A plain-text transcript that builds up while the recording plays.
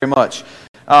very much.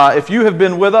 If you have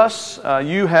been with us,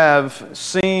 you have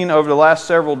seen over the last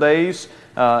several days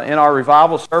in our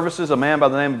revival services a man by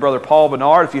the name of Brother Paul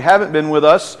Bernard. If you haven't been with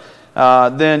us,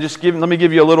 then let me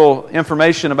give you a little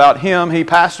information about him. He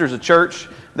pastors a church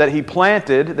that he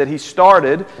planted, that he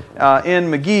started in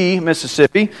McGee,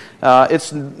 Mississippi.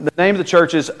 The name of the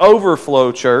church is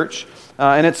Overflow Church.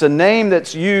 And it's a name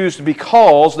that's used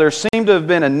because there seemed to have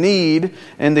been a need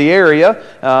in the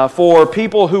area for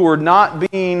people who were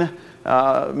not being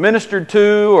ministered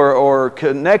to or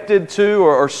connected to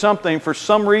or something. For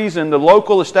some reason, the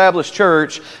local established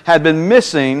church had been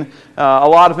missing a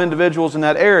lot of individuals in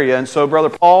that area. And so Brother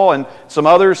Paul and some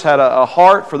others had a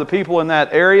heart for the people in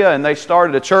that area, and they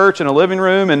started a church and a living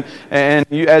room.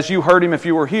 And as you heard him if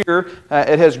you were here,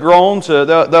 it has grown to,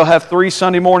 they'll have 3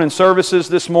 Sunday morning services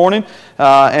this morning,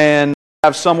 and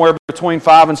have somewhere between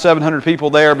 500 and 700 people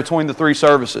there between the 3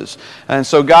 services. And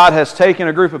so God has taken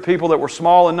a group of people that were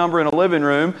small in number in a living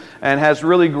room and has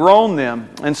really grown them.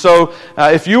 And so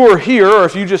if you were here, or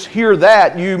if you just hear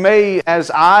that, you may,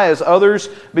 as others,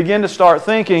 begin to start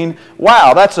thinking,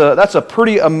 wow, that's a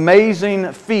pretty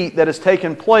amazing feat that has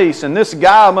taken place. And this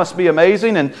guy must be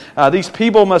amazing, and these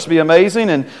people must be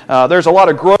amazing, and there's a lot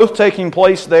of growth taking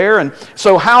place there. And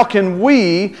so how can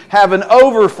we have an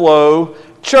overflow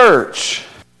church?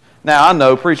 Now, I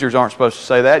know preachers aren't supposed to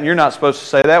say that, and you're not supposed to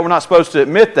say that. We're not supposed to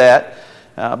admit that.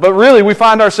 But really, we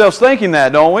find ourselves thinking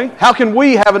that, don't we? How can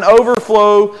we have an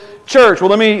overflow church? Well,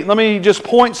 let me just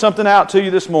point something out to you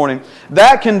this morning.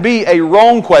 That can be a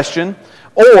wrong question,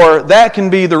 or that can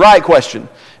be the right question.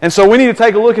 And so we need to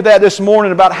take a look at that this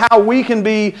morning about how we can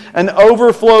be an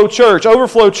overflow church.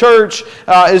 Overflow Church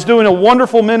is doing a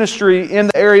wonderful ministry in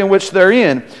the area in which they're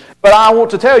in. But I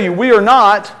want to tell you, we are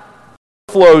not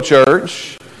overflow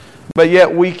church, but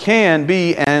yet we can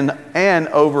be an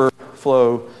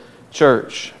overflow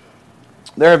church.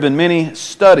 There have been many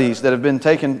studies that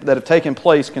have taken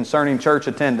place concerning church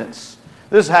attendance.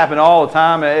 This has happened all the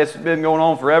time. It's been going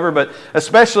on forever, but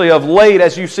especially of late,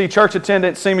 as you see church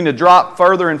attendance seeming to drop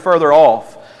further and further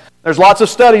off. There's lots of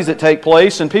studies that take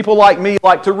place, and people like me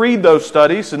like to read those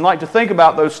studies and like to think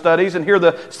about those studies and hear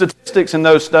the statistics in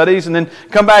those studies and then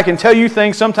come back and tell you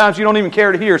things sometimes you don't even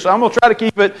care to hear. So I'm going to try to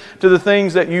keep it to the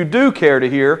things that you do care to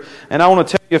hear, and I want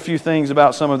to tell you a few things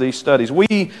about some of these studies.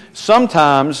 We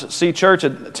sometimes see church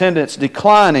attendance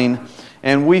declining,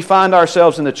 and we find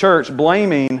ourselves in the church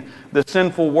blaming the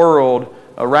sinful world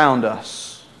around us.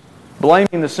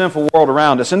 Blaming the sinful world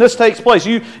around us. And this takes place.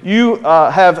 You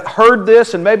have heard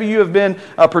this, and maybe you have been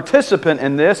a participant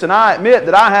in this, and I admit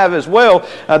that I have as well,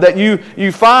 that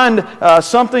you find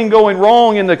something going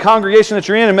wrong in the congregation that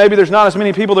you're in, and maybe there's not as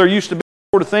many people there used to be,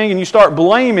 sort of thing, and you start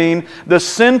blaming the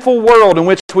sinful world in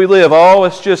which we live. Oh,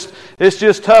 it's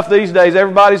just tough these days.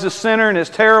 Everybody's a sinner, and it's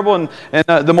terrible, and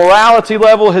the morality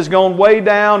level has gone way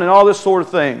down, and all this sort of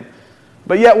thing.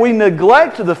 But yet we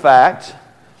neglect the fact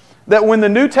that when the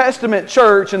New Testament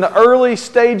church, in the early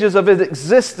stages of its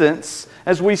existence,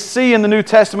 as we see in the New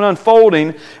Testament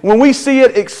unfolding, when we see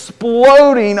it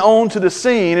exploding onto the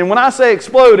scene, and when I say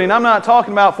exploding, I'm not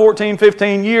talking about 14,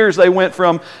 15 years they went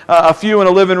from a few in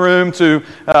a living room to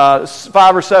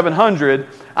 500 or 700.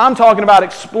 I'm talking about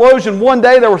explosion. One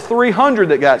day there were 300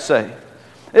 that got saved.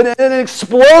 An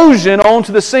explosion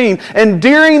onto the scene. And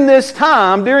during this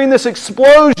time, during this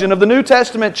explosion of the New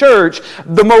Testament church,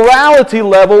 the morality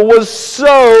level was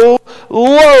so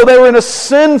low. They were in a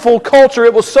sinful culture.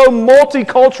 It was so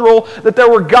multicultural that there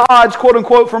were gods, quote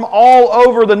unquote, from all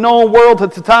over the known world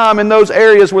at the time in those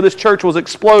areas where this church was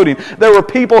exploding. There were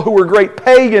people who were great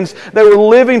pagans. They were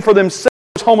living for themselves.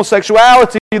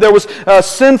 Homosexuality, there was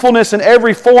sinfulness in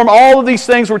every form. All of these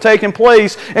things were taking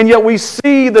place, and yet we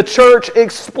see the church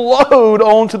explode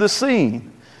onto the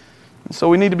scene. And so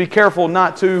we need to be careful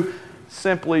not to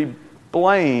simply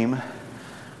blame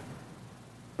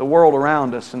the world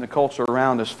around us and the culture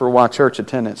around us for why church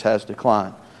attendance has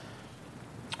declined.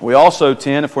 We also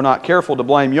tend, if we're not careful, to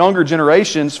blame younger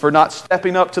generations for not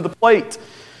stepping up to the plate.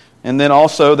 And then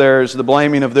also there's the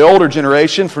blaming of the older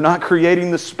generation for not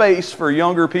creating the space for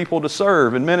younger people to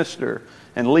serve and minister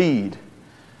and lead.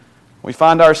 We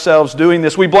find ourselves doing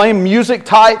this. We blame music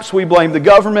types. We blame the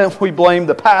government. We blame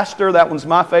the pastor. That one's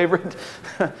my favorite.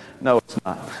 No, it's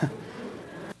not.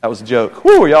 That was a joke.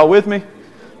 Whew, are y'all with me?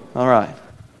 All right.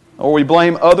 Or we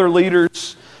blame other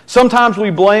leaders. Sometimes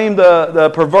we blame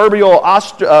the proverbial we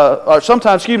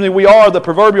are the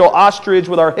proverbial ostrich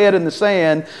with our head in the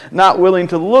sand, not willing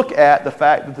to look at the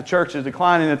fact that the church is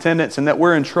declining in attendance and that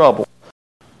we're in trouble.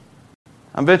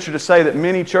 I venture to say that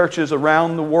many churches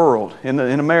around the world, in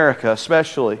America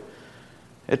especially,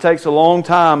 It takes a long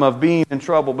time of being in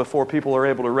trouble before people are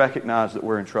able to recognize that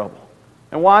we're in trouble.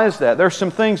 And why is that? There's some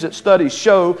things that studies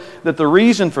show that the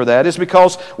reason for that is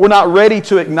because we're not ready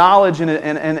to acknowledge and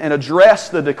address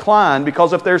the decline.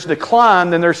 Because if there's decline,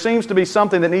 then there seems to be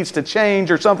something that needs to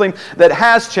change or something that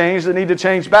has changed that needs to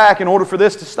change back in order for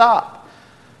this to stop.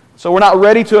 So we're not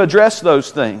ready to address those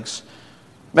things.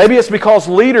 Maybe it's because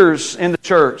leaders in the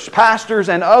church, pastors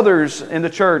and others in the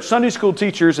church, Sunday school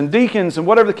teachers and deacons and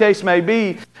whatever the case may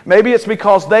be, maybe it's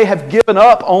because they have given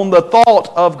up on the thought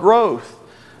of growth.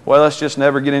 Well, it's just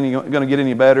never going to get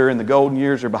any better, and the golden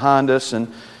years are behind us,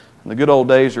 and the good old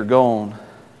days are gone.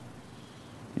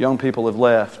 Young people have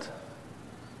left.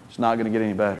 It's not going to get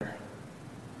any better.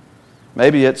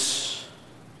 Maybe it's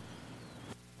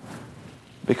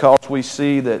because we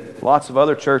see that lots of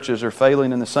other churches are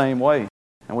failing in the same way,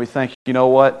 and we think, you know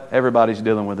what? Everybody's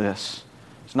dealing with this.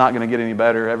 It's not going to get any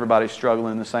better. Everybody's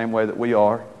struggling in the same way that we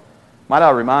are. Might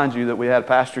I remind you that we had a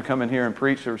pastor come in here and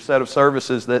preach a set of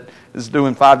services that is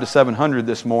doing 500 to 700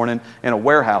 this morning in a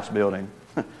warehouse building.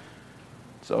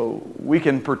 So we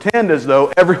can pretend as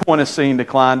though everyone is seeing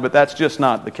decline, but that's just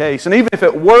not the case. And even if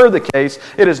it were the case,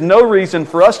 it is no reason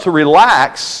for us to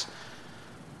relax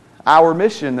our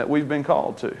mission that we've been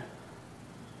called to.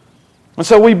 And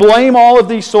so we blame all of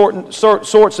these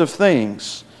sorts of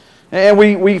things. And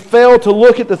we fail to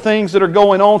look at the things that are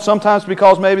going on, sometimes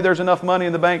because maybe there's enough money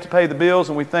in the bank to pay the bills,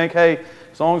 and we think, hey,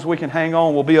 as long as we can hang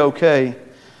on, we'll be okay.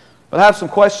 But I have some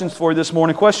questions for you this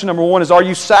morning. Question number one is, are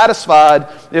you satisfied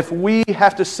if we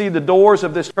have to see the doors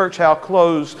of this church house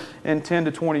close in 10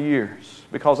 to 20 years?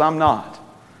 Because I'm not.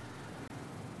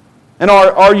 And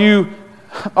are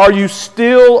you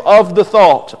still of the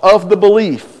thought, of the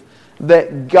belief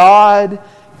that God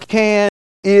can,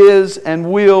 is,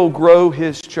 and will grow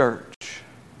His church?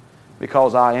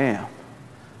 Because I am.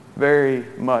 Very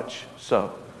much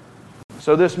so.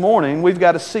 So this morning, we've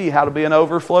got to see how to be an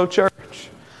overflow church.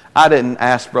 I didn't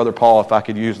ask Brother Paul if I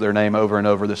could use their name over and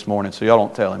over this morning, so y'all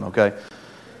don't tell him, okay?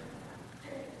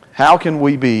 How can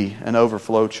we be an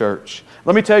overflow church?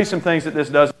 Let me tell you some things that this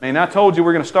doesn't mean. I told you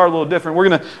we're going to start a little different. We're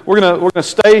going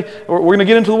to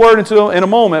get into the Word in a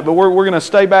moment, but we're going to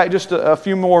stay back just a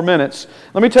few more minutes.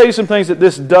 Let me tell you some things that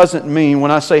this doesn't mean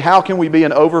when I say how can we be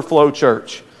an overflow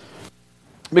church.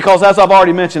 Because as I've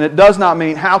already mentioned, it does not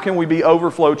mean how can we be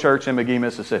overflow church in McGee,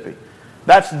 Mississippi.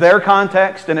 That's their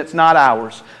context and it's not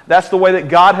ours. That's the way that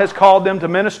God has called them to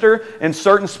minister in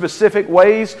certain specific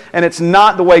ways, and it's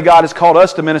not the way God has called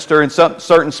us to minister in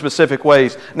certain specific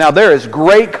ways. Now, there is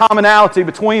great commonality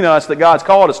between us that God's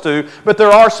called us to, but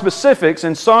there are specifics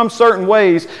in some certain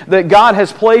ways that God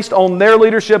has placed on their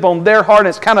leadership, on their heart, and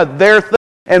it's kind of their thing.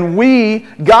 And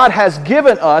God has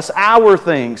given us our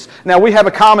things. Now we have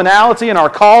a commonality in our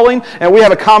calling, and we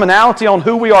have a commonality on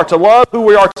who we are to love, who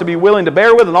we are to be willing to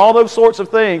bear with, and all those sorts of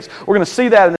things. We're going to see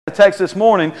that in the text this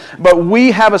morning. But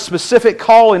we have a specific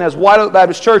calling as White Oak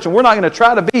Baptist Church, and we're not going to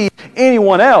try to be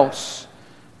anyone else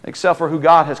except for who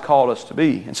God has called us to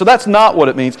be. And so that's not what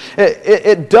it means.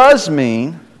 It does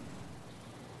mean,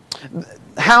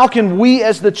 how can we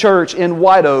as the church in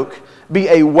White Oak be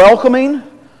a welcoming,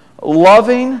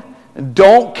 loving,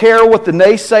 don't care what the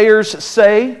naysayers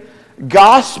say,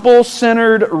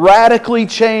 gospel-centered, radically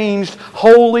changed,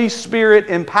 Holy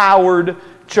Spirit-empowered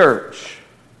church?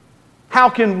 How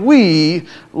can we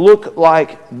look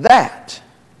like that?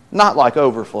 Not like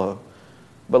overflow,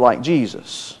 but like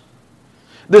Jesus.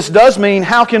 This does mean,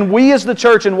 how can we as the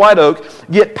church in White Oak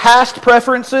get past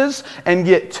preferences and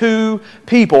get to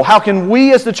people? How can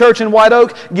we as the church in White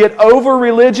Oak get over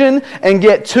religion and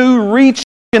get to reach?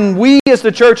 How can we as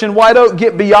the church in White Oak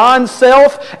get beyond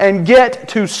self and get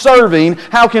to serving?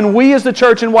 How can we as the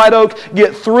church in White Oak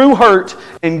get through hurt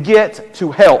and get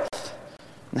to health?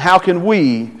 And how can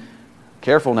we,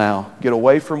 careful now, get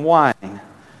away from wine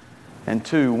and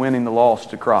to winning the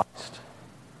lost to Christ?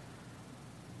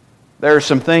 There are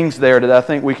some things there that I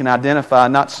think we can identify,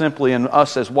 not simply in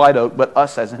us as White Oak, but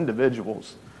us as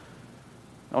individuals.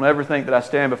 Don't ever think that I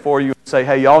stand before you and say,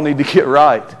 hey, y'all need to get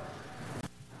right.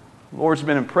 The Lord's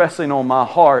been impressing on my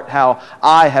heart how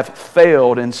I have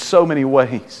failed in so many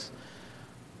ways.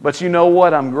 But you know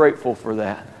what? I'm grateful for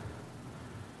that.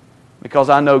 Because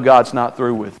I know God's not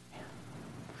through with me.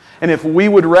 And if we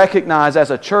would recognize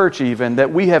as a church even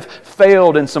that we have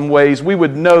failed in some ways, we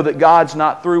would know that God's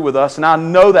not through with us. And I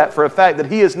know that for a fact, that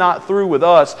He is not through with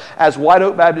us as White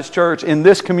Oak Baptist Church in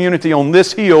this community, on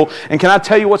this hill. And can I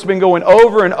tell you what's been going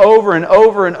over and over and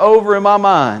over and over in my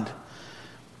mind?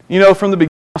 You know, from the beginning,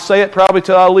 I'll say it probably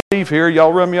till I leave here.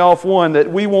 Y'all run me off one,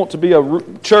 that we want to be a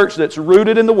church that's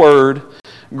rooted in the Word,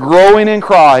 growing in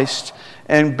Christ,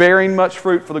 and bearing much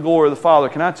fruit for the glory of the Father.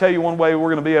 Can I tell you one way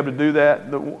we're going to be able to do that?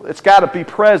 It's got to be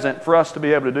present for us to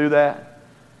be able to do that.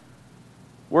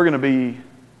 We're going to be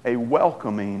a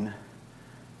welcoming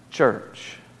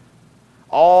church.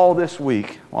 All this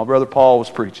week, while Brother Paul was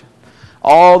preaching,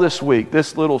 all this week, this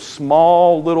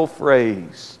small little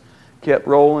phrase kept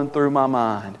rolling through my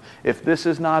mind. If this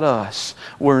is not us,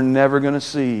 we're never going to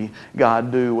see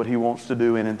God do what He wants to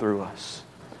do in and through us.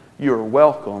 You're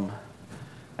welcome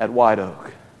at White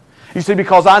Oak. You see,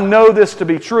 because I know this to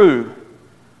be true.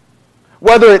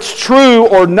 Whether it's true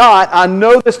or not, I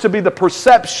know this to be the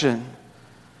perception.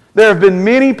 There have been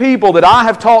many people that I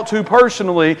have talked to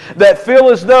personally that feel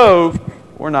as though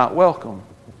we're not welcome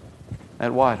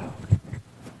at White Oak.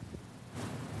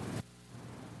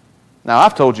 Now,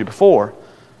 I've told you before,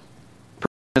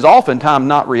 is oftentimes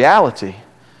not reality.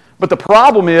 But the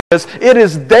problem is, it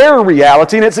is their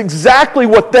reality, and it's exactly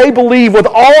what they believe with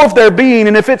all of their being.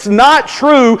 And if it's not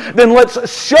true, then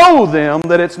let's show them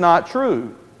that it's not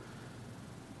true.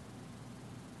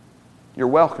 You're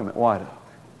welcome at White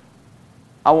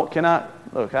Oak.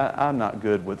 I'm not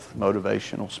good with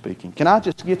motivational speaking. Can I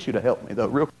just get you to help me, though,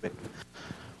 real quick?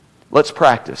 Let's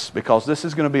practice, because this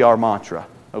is going to be our mantra,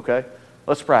 okay?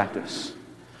 Let's practice.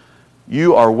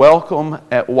 You are welcome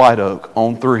at White Oak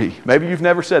on 3. Maybe you've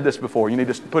never said this before. You need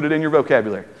to put it in your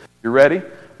vocabulary. You ready?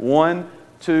 1,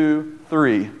 2,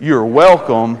 3. You're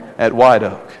welcome at White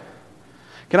Oak.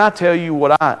 Can I tell you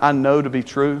what I know to be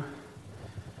true?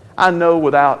 I know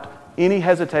without any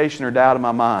hesitation or doubt in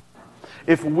my mind,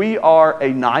 if we are a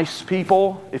nice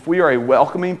people, if we are a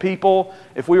welcoming people,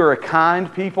 if we are a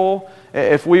kind people,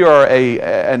 if we are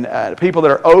a people that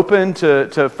are open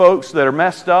to folks that are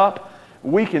messed up,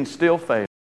 we can still fail.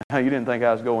 You didn't think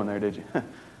I was going there, did you?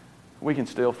 We can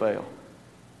still fail.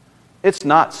 It's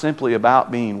not simply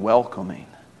about being welcoming.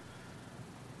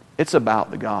 It's about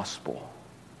the gospel.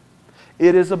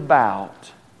 It is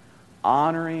about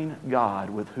honoring God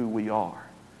with who we are.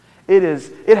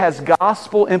 It has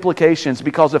gospel implications,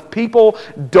 because if people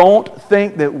don't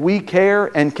think that we care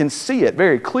and can see it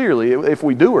very clearly, if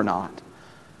we do or not,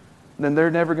 then they're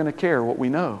never going to care what we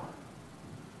know.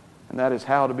 And that is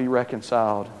how to be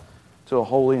reconciled to a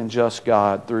holy and just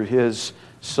God through His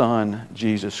Son,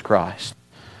 Jesus Christ.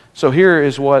 So here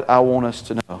is what I want us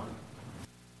to know.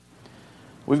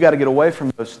 We've got to get away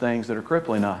from those things that are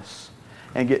crippling us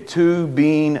and get to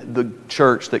being the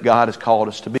church that God has called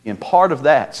us to be. And part of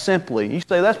that, simply, you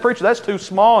say, that's preacher, that's too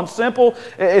small and simple.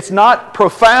 It's not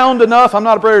profound enough. I'm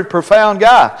not a very profound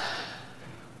guy.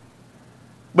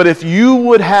 But if you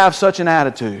would have such an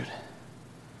attitude,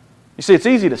 you see, it's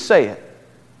easy to say it.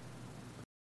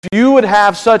 If you would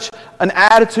have such an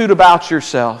attitude about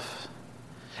yourself,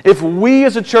 if we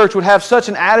as a church would have such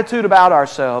an attitude about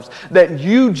ourselves that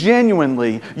you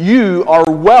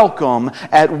are welcome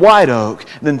at White Oak,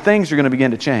 then things are going to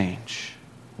begin to change.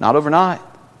 Not overnight,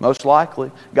 most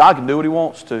likely. God can do what He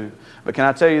wants to. But can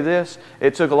I tell you this?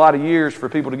 It took a lot of years for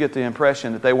people to get the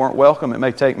impression that they weren't welcome. It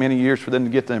may take many years for them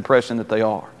to get the impression that they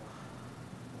are.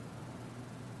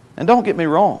 And don't get me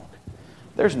wrong.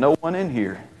 There's no one in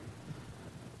here.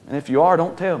 And if you are,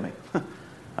 don't tell me.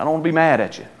 I don't want to be mad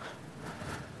at you.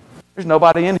 There's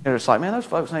nobody in here that's like, man, those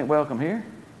folks ain't welcome here.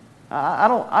 I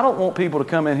don't want people to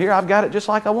come in here. I've got it just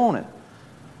like I want it.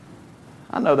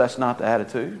 I know that's not the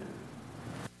attitude.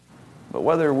 But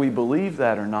whether we believe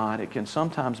that or not, it can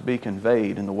sometimes be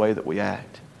conveyed in the way that we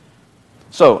act.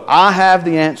 So, I have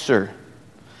the answer.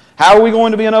 How are we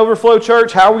going to be an overflow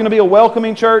church? How are we going to be a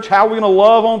welcoming church? How are we going to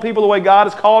love on people the way God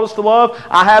has called us to love?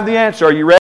 I have the answer. Are you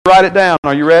ready? Write it down.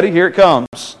 Are you ready? Here it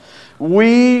comes.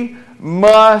 We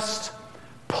must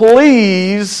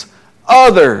please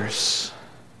others.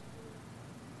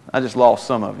 I just lost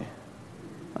some of you.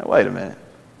 Like, wait a minute.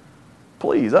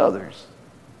 Please others.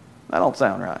 That don't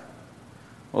sound right.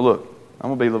 Well, look, I'm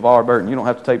going to be LeVar Burton. You don't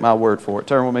have to take my word for it.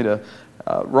 Turn with me to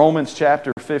Romans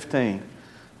chapter 15.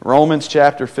 Romans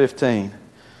chapter 15.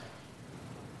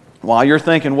 While you're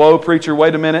thinking, whoa, preacher,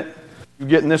 wait a minute. You're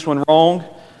getting this one wrong.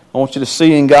 I want you to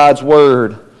see in God's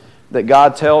Word that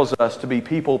God tells us to be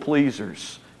people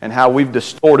pleasers and how we've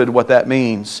distorted what that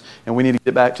means. And we need to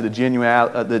get back to the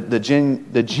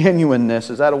genuineness.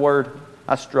 Is that a word?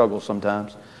 I struggle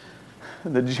sometimes.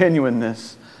 The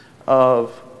genuineness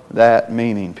of that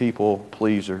meaning, people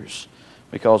pleasers.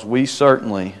 Because we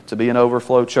certainly, to be an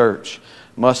overflow church,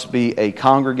 must be a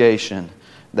congregation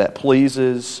that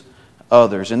pleases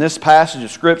others. In this passage of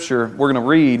Scripture we're going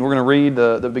to read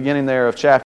the beginning there of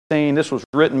chapter This was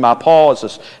written by Paul.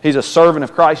 He's a servant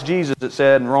of Christ Jesus, it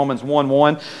said in Romans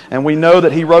 1:1. And we know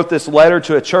that he wrote this letter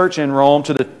to a church in Rome,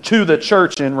 to the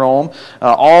church in Rome.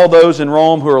 All those in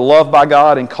Rome who are loved by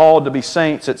God and called to be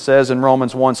saints, it says in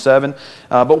Romans 1:7.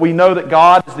 But we know that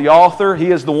God is the author.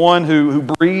 He is the one who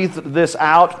breathed this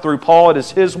out through Paul. It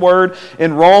is his word.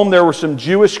 In Rome, there were some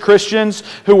Jewish Christians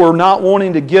who were not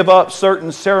wanting to give up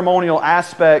certain ceremonial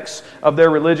aspects of their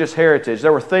religious heritage.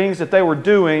 There were things that they were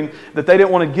doing that they didn't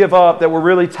want to give up, that were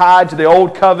really tied to the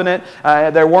old covenant.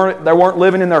 They weren't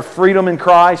living in their freedom in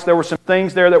Christ. There were some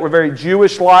things there that were very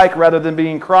Jewish-like rather than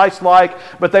being Christ-like,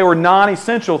 but they were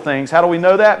non-essential things. How do we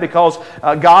know that? Because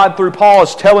God, through Paul,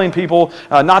 is telling people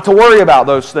not to worry about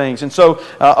those things. And so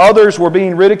others were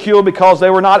being ridiculed because they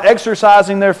were not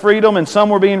exercising their freedom, and some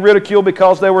were being ridiculed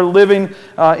because they were living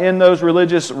in those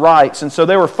religious rites. And so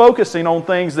they were focusing on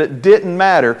things that didn't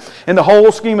matter. In the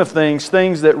whole scheme of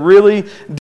things that really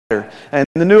and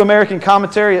in the New American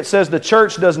Commentary, it says the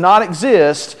church does not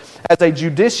exist as a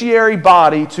judiciary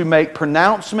body to make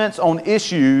pronouncements on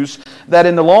issues that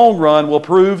in the long run will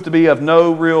prove to be of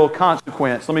no real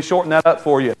consequence. Let me shorten that up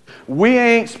for you. We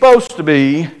ain't supposed to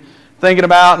be thinking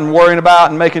about and worrying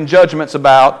about and making judgments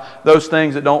about those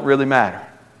things that don't really matter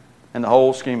in the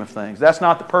whole scheme of things. That's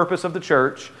not the purpose of the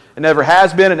church. It never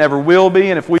has been, it never will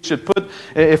be, and if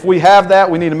we have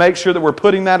that, we need to make sure that we're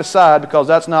putting that aside, because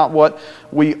that's not what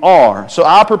we are. So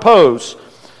I propose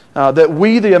that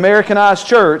we, the Americanized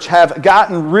church, have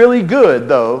gotten really good,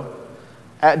 though,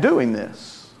 at doing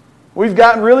this. We've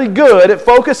gotten really good at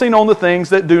focusing on the things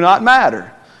that do not matter.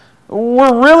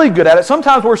 We're really good at it.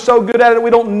 Sometimes we're so good at it we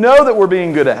don't know that we're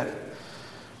being good at it.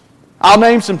 I'll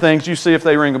name some things, you see if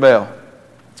they ring a bell.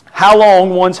 How long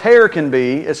one's hair can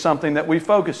be is something that we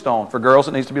focused on. For girls,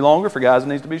 it needs to be longer. For guys, it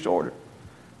needs to be shorter.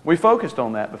 We focused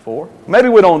on that before. Maybe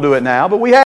we don't do it now, but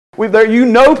we have. You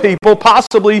know people,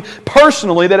 possibly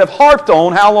personally, that have harped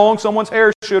on how long someone's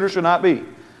hair should or should not be.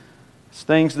 It's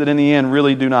things that in the end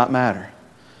really do not matter.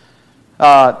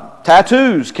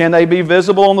 Tattoos, can they be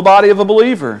visible on the body of a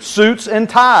believer? Suits and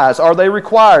ties, are they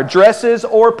required? Dresses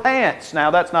or pants?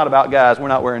 Now, that's not about guys. We're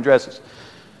not wearing dresses.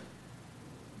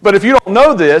 But if you don't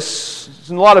know this,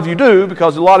 and a lot of you do,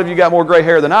 because a lot of you got more gray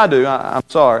hair than I do, I'm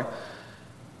sorry.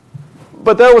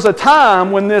 But there was a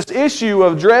time when this issue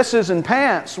of dresses and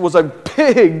pants was a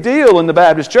big deal in the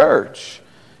Baptist church.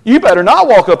 You better not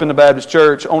walk up in the Baptist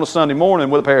church on a Sunday morning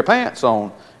with a pair of pants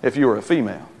on if you were a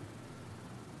female.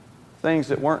 Things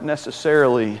that weren't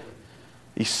necessarily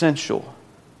essential.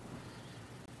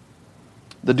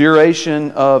 The duration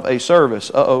of a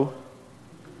service.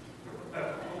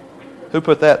 Who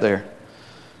put that there?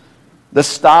 The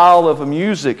style of a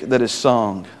music that is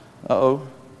sung. The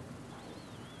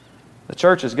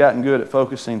church has gotten good at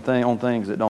focusing on things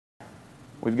that don't matter.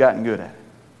 We've gotten good at it.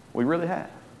 We really have.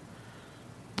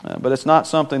 But it's not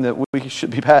something that we should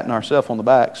be patting ourselves on the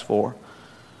backs for.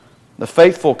 The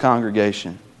faithful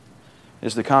congregation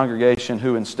is the congregation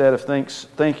who, instead of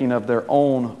thinking of their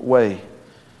own way,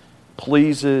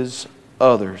 pleases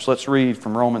others. Let's read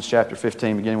from Romans chapter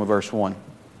 15, beginning with verse 1.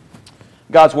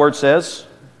 God's Word says,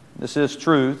 this is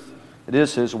truth, it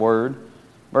is His Word.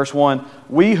 Verse 1,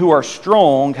 we who are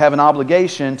strong have an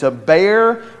obligation to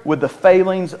bear with the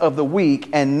failings of the weak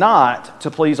and not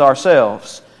to please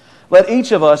ourselves. Let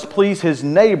each of us please his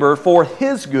neighbor for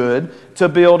his good, to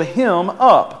build him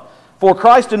up. For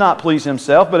Christ did not please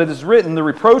Himself, but it is written, the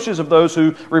reproaches of those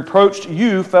who reproached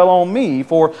you fell on me.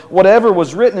 For whatever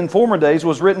was written in former days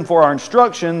was written for our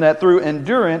instruction, that through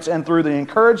endurance and through the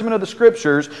encouragement of the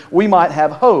Scriptures we might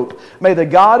have hope. May the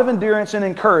God of endurance and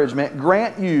encouragement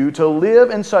grant you to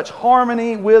live in such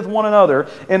harmony with one another,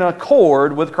 in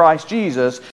accord with Christ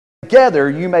Jesus. Together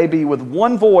you may be with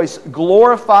one voice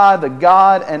glorify the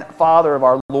God and Father of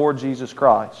our Lord Jesus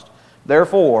Christ.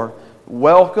 Therefore,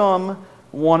 welcome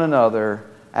one another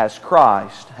as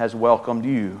Christ has welcomed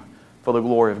you for the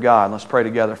glory of God. Let's pray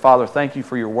together. Father, thank You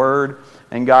for Your Word,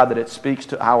 and God, that it speaks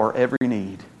to our every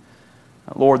need.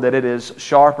 Lord, that it is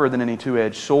sharper than any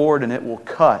two-edged sword, and it will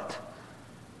cut.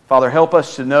 Father, help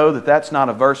us to know that that's not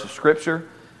a verse of Scripture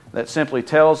that simply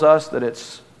tells us that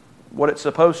it's what it's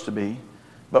supposed to be,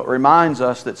 but reminds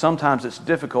us that sometimes it's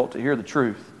difficult to hear the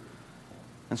truth.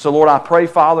 And so, Lord, I pray,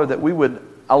 Father, that we would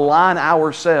align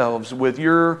ourselves with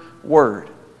Your Word.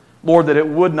 Lord, that it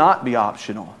would not be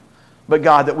optional, but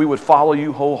God, that we would follow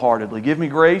You wholeheartedly. Give me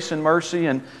grace and mercy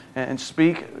and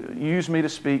speak. Use me to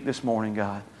speak this morning,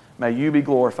 God. May You be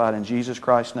glorified in Jesus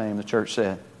Christ's name, the church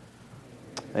said.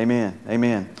 Amen.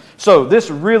 Amen. So this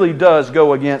really does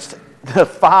go against the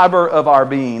fiber of our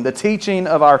being, the teaching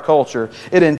of our culture.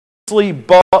 It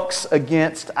bucks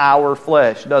against our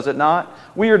flesh, does it not?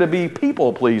 We are to be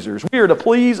people pleasers. We are to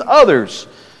please others.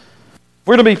 If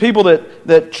we're to be people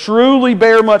that truly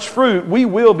bear much fruit, we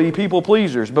will be people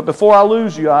pleasers. But before I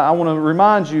lose you, I want to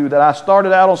remind you that I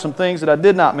started out on some things that I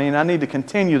did not mean. I need to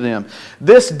continue them.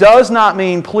 This does not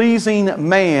mean pleasing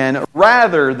man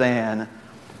rather than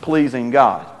pleasing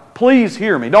God. Please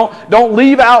hear me. Don't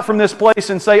leave out from this place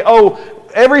and say, oh,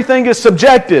 everything is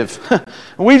subjective.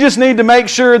 We just need to make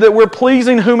sure that we're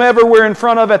pleasing whomever we're in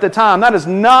front of at the time. That is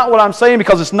not what I'm saying,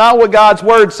 because it's not what God's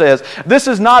Word says. This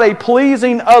is not a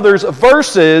pleasing others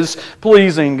versus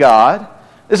pleasing God.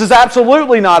 This is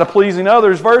absolutely not a pleasing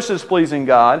others versus pleasing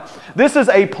God. This is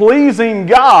a pleasing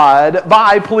God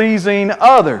by pleasing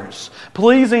others.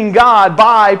 Pleasing God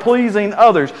by pleasing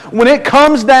others. When it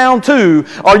comes down to,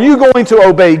 are you going to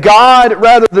obey God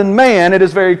rather than man? It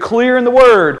is very clear in the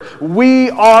Word. We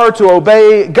are to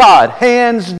obey God.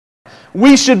 Hands down.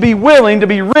 We should be willing to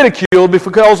be ridiculed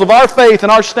because of our faith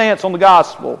and our stance on the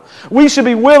gospel. We should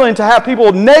be willing to have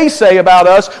people naysay about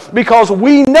us because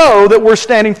we know that we're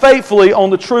standing faithfully on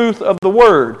the truth of the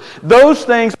Word. Those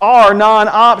things are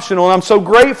non-optional, and I'm so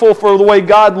grateful for the way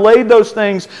God laid those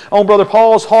things on Brother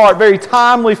Paul's heart. Very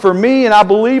timely for me, and I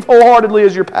believe wholeheartedly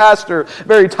as your pastor,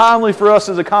 very timely for us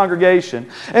as a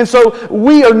congregation. And so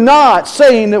we are not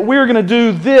saying that we're going to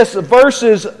do this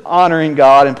versus honoring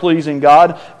God and pleasing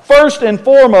God. First and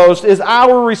foremost is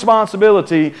our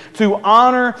responsibility to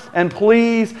honor and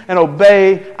please and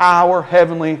obey our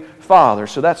Heavenly Father.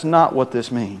 So that's not what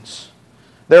this means.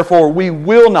 Therefore, we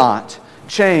will not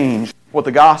change what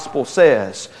the gospel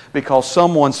says because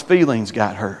someone's feelings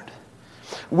got hurt.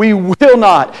 We will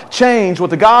not change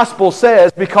what the gospel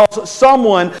says because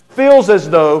someone feels as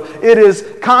though it is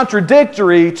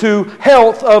contradictory to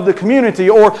health of the community,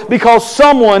 or because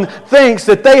someone thinks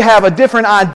that they have a different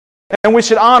idea and we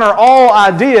should honor all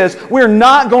ideas. We're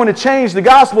not going to change the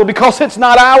gospel because it's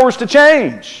not ours to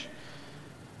change.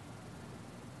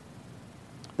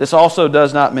 This also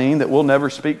does not mean that we'll never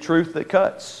speak truth that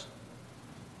cuts.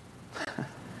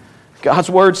 God's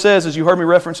Word says, as you heard me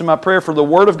reference in my prayer, for the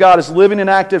Word of God is living and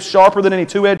active, sharper than any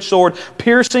two-edged sword,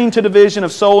 piercing to division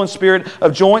of soul and spirit,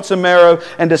 of joints and marrow,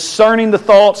 and discerning the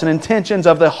thoughts and intentions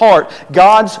of the heart.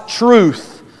 God's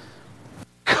truth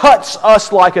cuts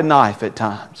us like a knife at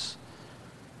times.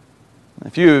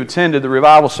 If you attended the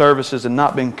revival services and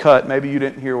not been cut, maybe you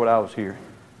didn't hear what I was hearing.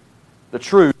 The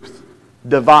truth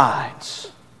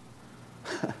divides.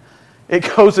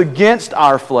 It goes against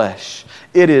our flesh.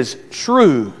 It is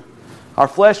true. Our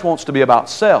flesh wants to be about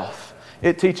self.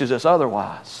 It teaches us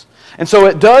otherwise. And so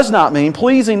it does not mean,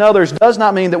 pleasing others does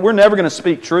not mean that we're never going to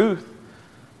speak truth.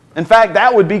 In fact,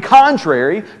 that would be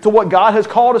contrary to what God has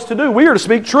called us to do. We are to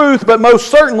speak truth, but most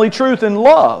certainly truth in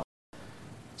love.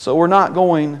 So we're not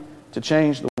going to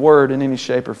change the Word in any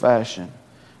shape or fashion.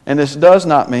 And this does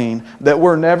not mean that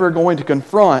we're never going to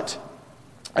confront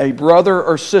a brother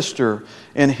or sister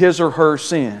in his or her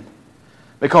sin,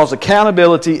 because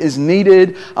accountability is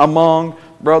needed among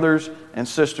brothers and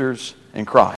sisters in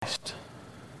Christ.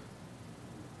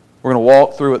 We're going to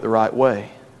walk through it the right way.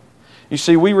 You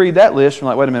see, we read that list and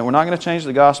we're like, wait a minute, we're not going to change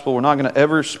the gospel, we're not going to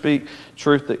ever speak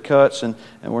truth that cuts, and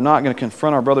we're not going to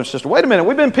confront our brother and sister. Wait a minute,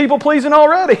 we've been people-pleasing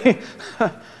already.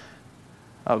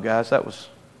 Oh, guys,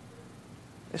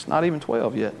 it's not even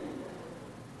 12 yet.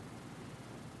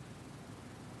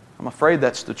 I'm afraid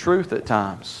that's the truth at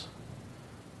times.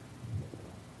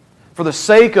 For the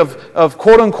sake of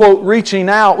quote-unquote reaching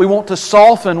out, we want to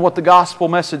soften what the gospel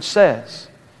message says.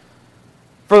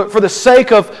 For the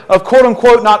sake of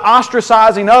quote-unquote not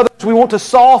ostracizing others, we want to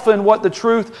soften what the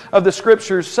truth of the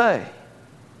Scriptures say.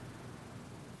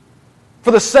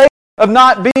 For the sake of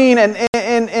not being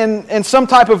in some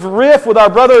type of rift with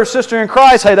our brother or sister in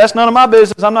Christ, hey, that's none of my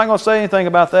business. I'm not going to say anything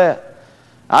about that.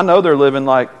 I know they're living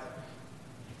like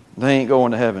they ain't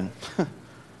going to heaven.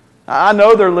 I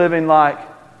know they're living like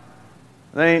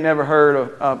they ain't never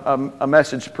heard a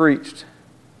message preached.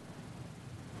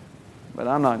 But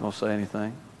I'm not going to say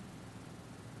anything.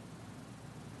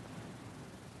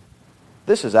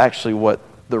 This is actually what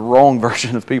the wrong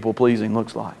version of people-pleasing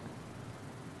looks like.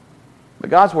 But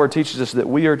God's Word teaches us that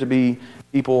we are to be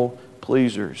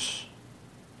people-pleasers.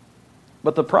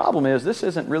 But the problem is, this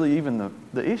isn't really even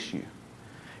the issue.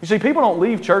 You see, people don't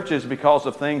leave churches because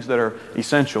of things that are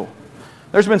essential.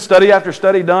 There's been study after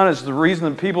study done as the reason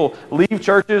that people leave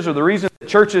churches, or the reason that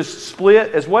churches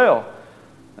split as well.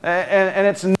 And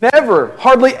it's never,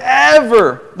 hardly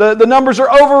ever, the numbers are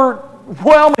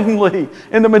overwhelmingly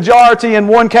in the majority in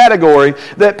one category,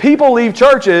 that people leave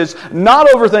churches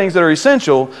not over things that are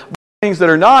essential, but things that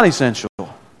are non-essential.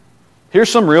 Here's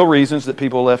some real reasons that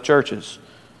people left churches.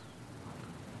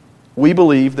 we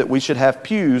believe that we should have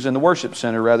pews in the worship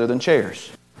center rather than chairs.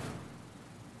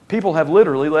 People have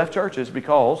literally left churches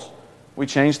because we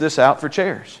changed this out for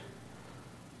chairs.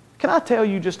 Can I tell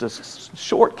you just a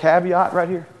short caveat right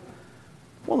here?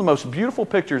 One of the most beautiful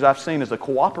pictures I've seen as a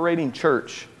cooperating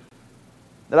church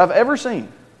that I've ever seen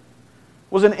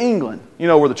was in England. You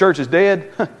know where the church is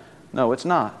dead? No, it's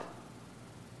not.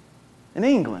 In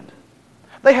England.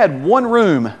 They had one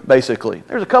room, basically.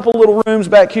 There's a couple little rooms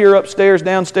back here, upstairs,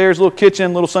 downstairs, a little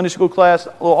kitchen, little Sunday school class, a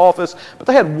little office. But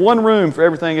they had one room for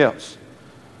everything else.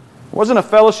 It wasn't a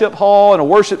fellowship hall and a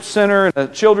worship center and a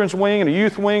children's wing and a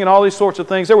youth wing and all these sorts of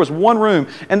things. There was one room.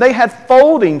 And they had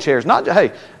folding chairs.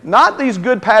 Not these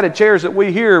good padded chairs that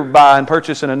we here buy and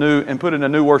purchase and put in a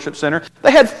new worship center.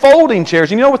 They had folding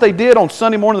chairs. And you know what they did on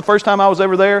Sunday morning the first time I was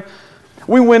ever there?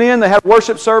 We went in, they had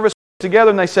worship service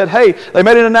together, and they said, hey, they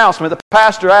made an announcement. The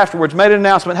pastor afterwards made an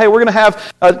announcement. Hey, we're going to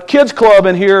have a kids club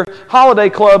in here, holiday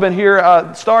club in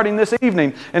here starting this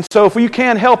evening. And so if you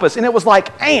can help us. And it was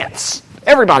like ants.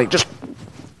 Everybody just,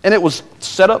 and it was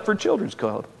set up for children's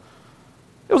club.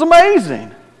 It was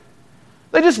amazing.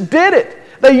 They just did it.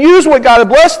 They used what God had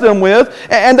blessed them with,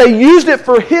 and they used it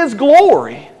for His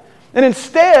glory. And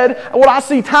instead, what I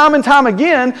see time and time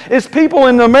again is people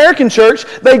in the American church,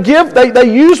 they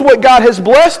use what God has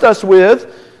blessed us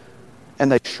with,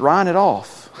 and they shrine it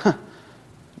off.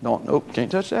 Nope, can't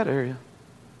touch that area.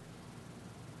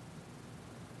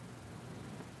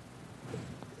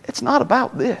 It's not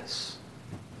about this.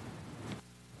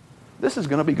 This is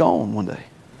going to be gone one day.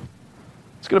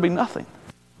 It's going to be nothing.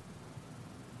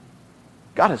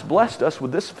 God has blessed us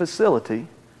with this facility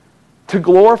to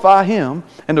glorify Him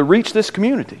and to reach this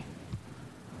community.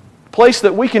 A place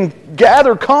that we can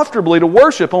gather comfortably to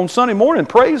worship on Sunday morning.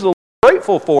 Praise the Lord,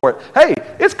 grateful for it. Hey,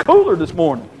 it's cooler this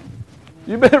morning.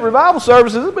 You've been at revival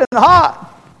services, it's been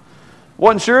hot.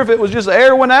 Wasn't sure if it was just the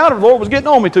air went out or the Lord was getting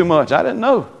on me too much. I didn't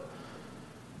know.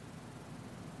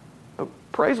 But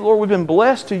praise the Lord, we've been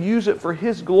blessed to use it for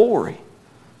His glory.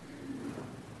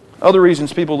 Other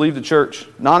reasons people leave the church,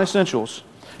 non-essentials.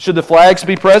 Should the flags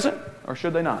be present or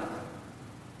should they not?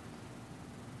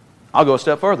 I'll go a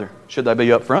step further. Should they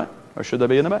be up front or should they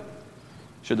be in the back?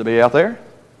 Should they be out there?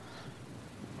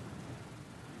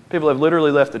 People have literally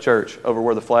left the church over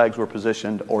where the flags were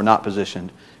positioned or not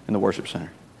positioned in the worship center.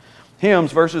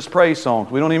 Hymns versus praise songs.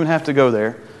 We don't even have to go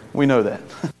there. We know that.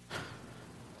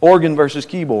 Organ versus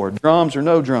keyboard. Drums or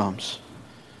no drums.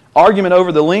 Argument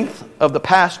over the length of the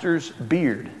pastor's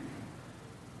beard.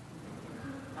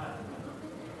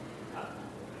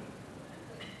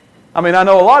 I mean, I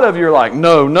know a lot of you are like,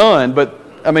 no, none. But,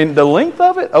 I mean, the length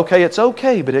of it, okay, it's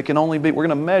okay. But it can only be, we're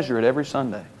going to measure it every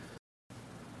Sunday.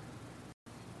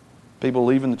 People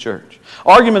leaving the church.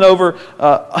 Argument over,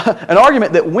 an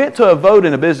argument that went to a vote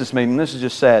in a business meeting. This is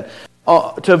just sad.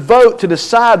 To vote to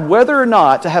decide whether or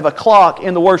not to have a clock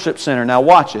in the worship center. Now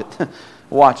watch it.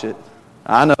 Watch it.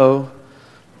 I know.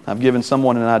 I've given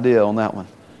someone an idea on that one.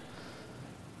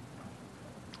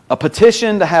 A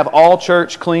petition to have all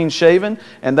church clean shaven,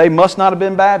 and they must not have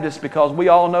been Baptists because we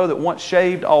all know that once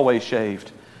shaved, always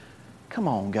shaved. Come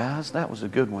on, guys. That was a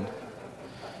good one.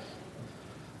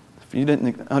 If you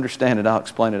didn't understand it, I'll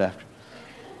explain it after.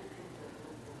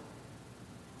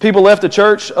 People left the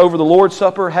church over the Lord's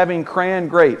Supper having cran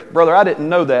grape. Brother, I didn't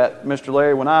know that, Mr.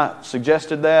 Larry, when I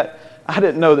suggested that. I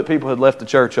didn't know that people had left the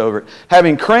church over it.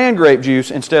 Having cran grape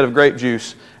juice instead of grape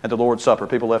juice at the Lord's Supper.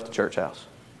 People left the church house.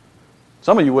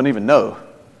 Some of you wouldn't even know.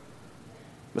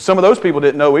 But some of those people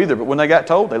didn't know either, but when they got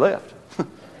told, they left.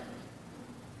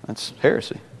 That's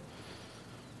heresy.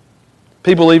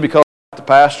 People leave because they don't like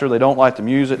the pastor, they don't like the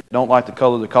music, they don't like the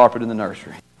color of the carpet in the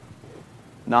nursery.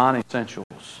 Non-essentials.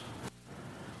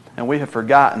 And we have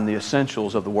forgotten the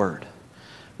essentials of the Word.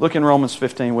 Look in Romans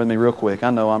 15 with me real quick.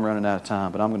 I know I'm running out of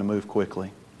time, but I'm going to move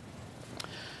quickly.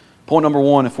 Point number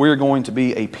one, if we're going to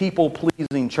be a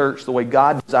people-pleasing church the way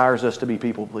God desires us to be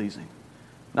people-pleasing,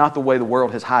 not the way the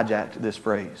world has hijacked this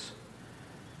phrase.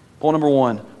 Point number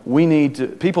one, we need to,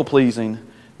 people-pleasing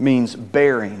means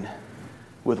bearing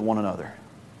with one another.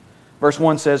 Verse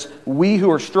 1 says, we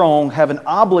who are strong have an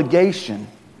obligation,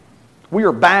 we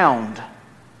are bound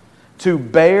to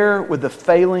bear with the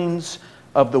failings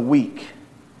of the weak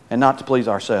and not to please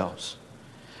ourselves.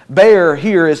 Bear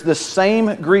here is the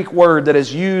same Greek word that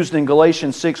is used in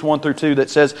Galatians 6, 1 through 2 that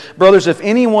says, brothers, if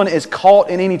anyone is caught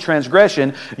in any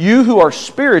transgression, you who are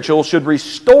spiritual should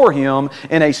restore him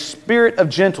in a spirit of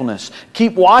gentleness.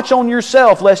 Keep watch on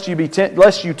yourself lest you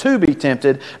too be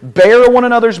tempted. Bear one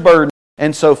another's burden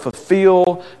and so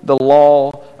fulfill the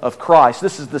law of Christ.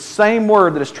 This is the same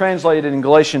word that is translated in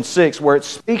Galatians 6 where it's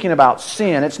speaking about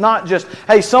sin. It's not just,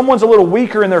 hey, someone's a little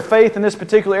weaker in their faith in this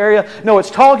particular area. No,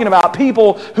 it's talking about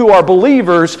people who are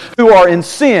believers who are in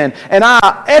sin. And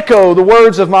I echo the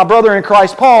words of my brother in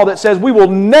Christ, Paul, that says we will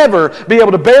never be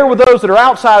able to bear with those that are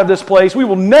outside of this place. We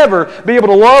will never be able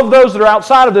to love those that are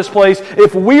outside of this place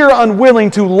if we are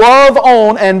unwilling to love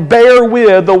on and bear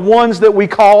with the ones that we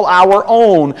call our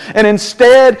own. And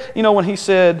instead, when he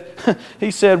said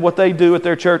what they do at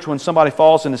their church when somebody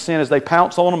falls into sin is they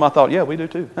pounce on them. I thought, yeah, we do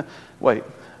too. Wait,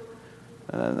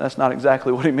 that's not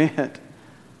exactly what he meant.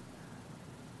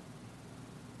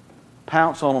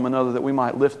 Pounce on them in order that we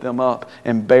might lift them up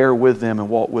and bear with them and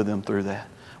walk with them through that.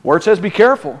 Word says be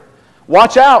careful.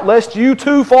 Watch out lest you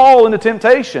too fall into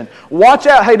temptation. Watch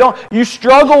out. Hey, you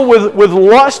struggle with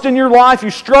lust in your life.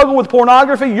 You struggle with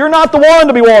pornography. You're not the one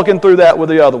to be walking through that with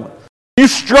the other one. You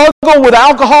struggle with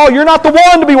alcohol, you're not the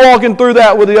one to be walking through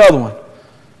that with the other one.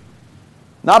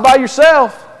 Not by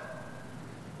yourself.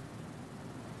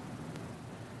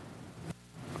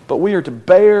 But we are to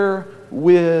bear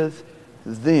with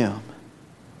them.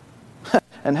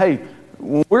 And hey,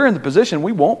 when we're in the position,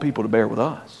 we want people to bear with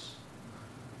us.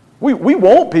 We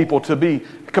want people to be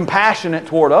compassionate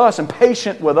toward us and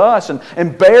patient with us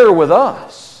and bear with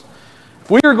us. If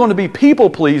we are going to be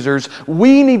people pleasers,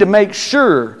 we need to make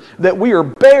sure that we are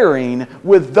bearing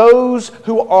with those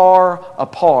who are a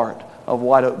part of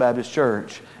White Oak Baptist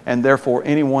Church, and therefore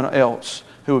anyone else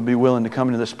who would be willing to come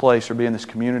into this place or be in this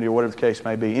community or whatever the case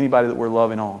may be, anybody that we're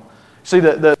loving on. See,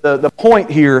 the point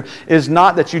here is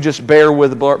not that you just bear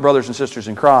with brothers and sisters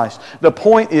in Christ. The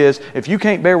point is, if you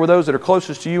can't bear with those that are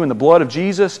closest to you in the blood of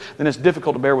Jesus, then it's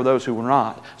difficult to bear with those who are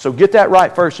not. So get that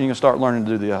right first and you can start learning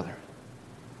to do the other.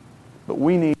 But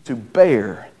we need to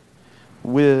bear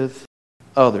with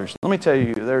others. Let me tell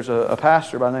you, there's a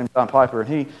pastor by the name of John Piper,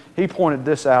 and he pointed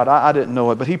this out. I didn't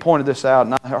know it, but he pointed this out,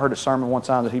 and I heard a sermon one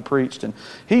time that he preached, and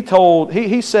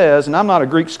he says, and I'm not a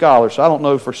Greek scholar, so I don't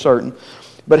know for certain,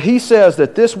 but he says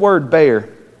that this word bear,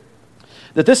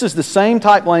 that this is the same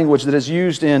type language that is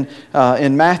used in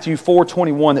Matthew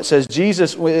 4:21 that says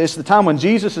Jesus, it's the time when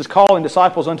Jesus is calling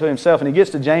disciples unto himself, and he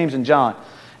gets to James and John.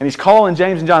 And he's calling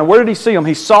James and John. Where did he see them?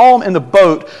 He saw them in the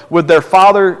boat with their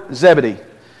father Zebedee.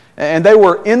 And they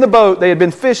were in the boat, they had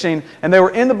been fishing, and they were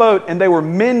in the boat and they were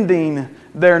mending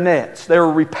their nets. They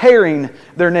were repairing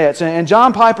their nets. And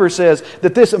John Piper says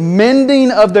that this mending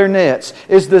of their nets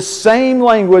is the same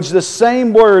language, the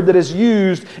same word that is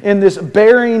used in this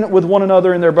bearing with one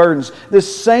another in their burdens.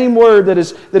 This same word that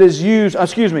is used,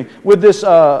 with this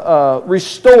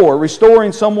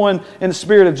restoring someone in the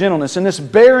spirit of gentleness. And this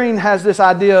bearing has this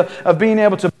idea of being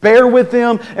able to bear with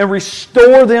them and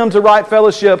restore them to right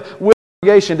fellowship with the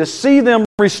congregation, to see them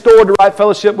restored to right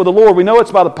fellowship with the Lord. We know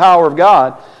it's by the power of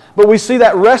God. But we see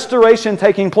that restoration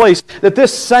taking place, that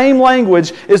this same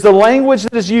language is the language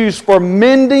that is used for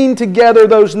mending together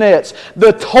those nets.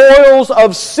 The toils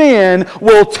of sin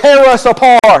will tear us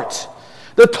apart.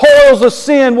 The toils of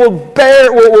sin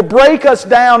will break us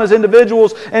down as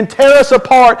individuals and tear us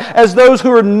apart as those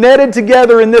who are netted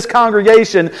together in this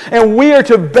congregation. And we are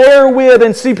to bear with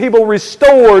and see people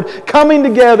restored, coming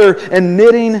together and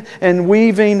knitting and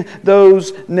weaving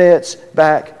those nets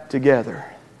back together.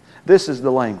 This is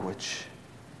the language.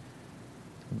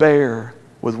 Bear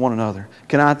with one another.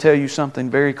 Can I tell you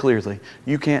something very clearly?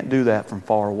 You can't do that from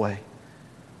far away.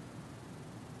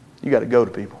 You got to go to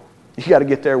people. You got to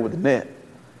get there with the net.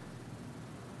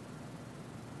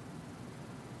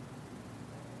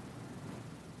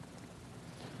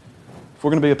 If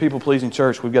we're going to be a people-pleasing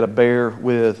church, we've got to bear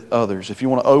with others. If you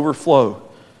want to overflow,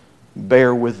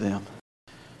 bear with them.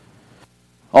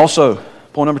 Also,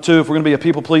 point number 2, if we're going to be a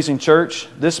people-pleasing church,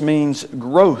 this means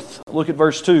growth. Look at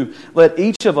verse 2. Let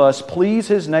each of us please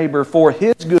his neighbor for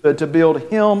his good to build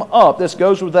him up. This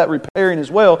goes with that repairing as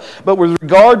well. But with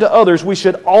regard to others, we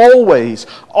should always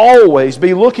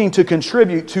be looking to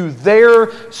contribute to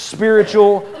their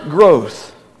spiritual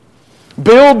growth.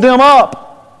 Build them up.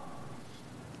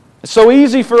 It's so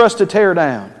easy for us to tear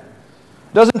down.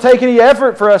 It doesn't take any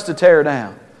effort for us to tear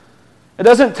down. It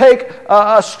doesn't take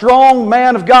a strong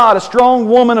man of God, a strong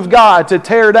woman of God to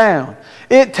tear down.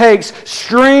 It takes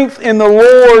strength in the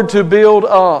Lord to build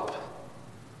up.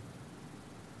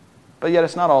 But yet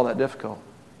it's not all that difficult.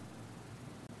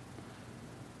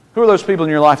 Who are those people in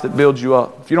your life that build you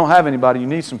up? If you don't have anybody, you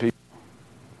need some people.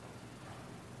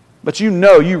 But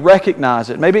you recognize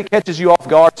it. Maybe it catches you off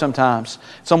guard sometimes.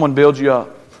 Someone builds you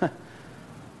up.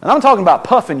 And I'm talking about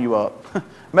puffing you up,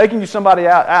 making you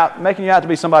out to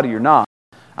be somebody you're not.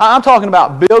 I'm talking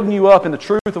about building you up in the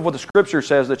truth of what the Scripture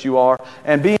says that you are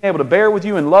and being able to bear with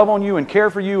you and love on you and care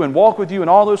for you and walk with you and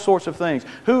all those sorts of things.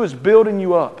 Who is building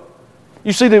you up?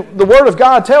 You see, the Word of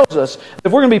God tells us that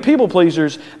if we're going to be people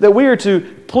pleasers, that we are to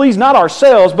please not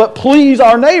ourselves, but please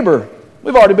our neighbor.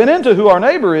 We've already been into who our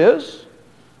neighbor is.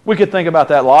 We could think about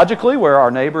that logically, where our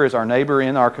neighbor is our neighbor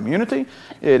in our community.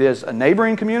 It is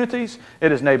neighboring communities.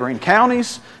 It is neighboring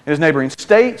counties. It is neighboring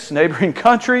states, neighboring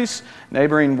countries,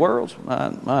 neighboring worlds. I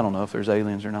don't know if there's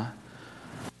aliens or not.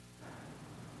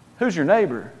 Who's your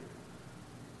neighbor?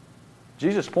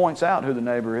 Jesus points out who the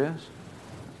neighbor is.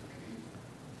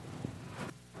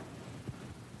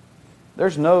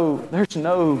 There's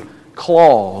no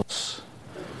clause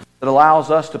that allows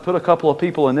us to put a couple of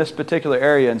people in this particular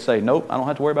area and say, nope, I don't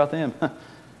have to worry about them.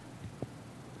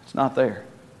 It's not there.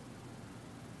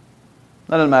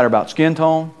 That doesn't matter about skin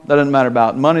tone. That doesn't matter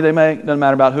about money they make. It doesn't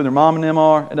matter about who their mom and them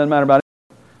are. It doesn't matter about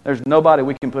anything. There's nobody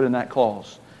we can put in that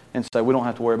clause and say, we don't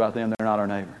have to worry about them. They're not our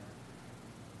neighbor.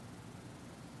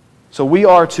 So we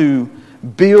are to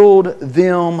build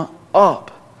them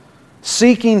up,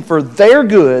 seeking for their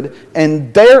good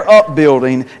and their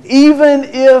upbuilding, even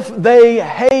if they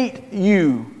hate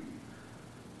you.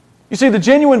 You see, the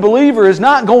genuine believer is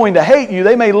not going to hate you.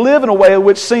 They may live in a way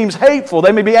which seems hateful.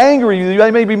 They may be angry with you.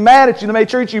 They may be mad at you. They may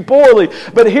treat you poorly.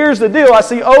 But here's the deal. I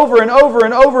see over and over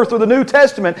and over through the New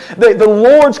Testament that the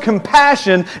Lord's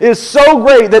compassion is so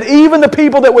great that even the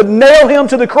people that would nail Him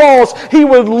to the cross, He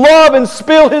would love and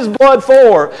spill His blood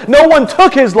for. No one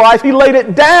took His life. He laid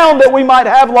it down that we might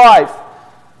have life.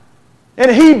 And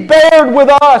He bared with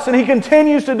us, and He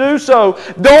continues to do so.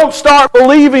 Don't start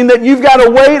believing that you've got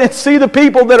to wait and see the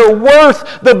people that are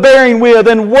worth the bearing with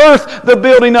and worth the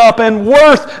building up and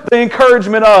worth the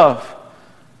encouragement of.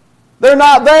 They're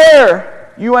not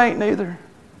there. You ain't neither.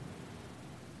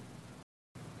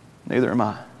 Neither am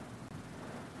I.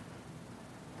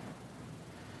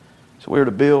 So we're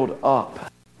to build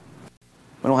up.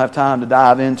 We don't have time to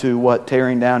dive into what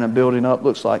tearing down and building up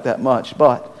looks like that much,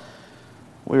 but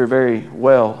we are very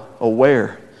well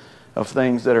aware of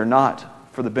things that are not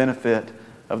for the benefit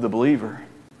of the believer.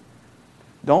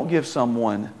 Don't give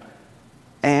someone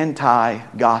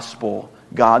anti-gospel,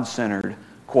 God-centered,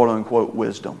 quote-unquote,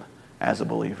 wisdom as a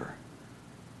believer.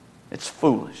 It's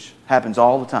foolish. Happens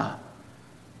all the time.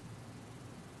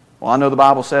 Well, I know the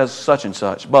Bible says such and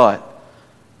such, but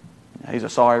he's a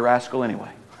sorry rascal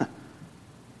anyway.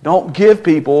 Don't give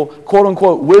people,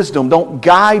 quote-unquote, wisdom. Don't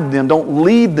guide them. Don't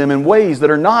lead them in ways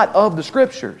that are not of the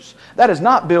Scriptures. That is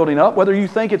not building up, whether you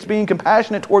think it's being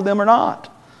compassionate toward them or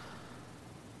not.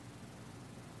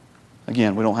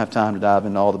 Again, we don't have time to dive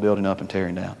into all the building up and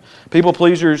tearing down. People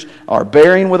pleasers are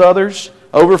bearing with others.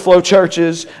 Overflow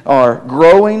churches are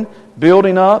growing,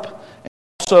 building up. And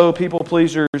also, people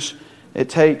pleasers, it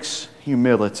takes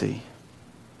humility.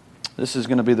 This is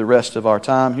going to be the rest of our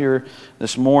time here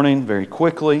this morning, very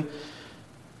quickly.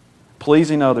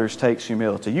 Pleasing others takes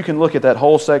humility. You can look at that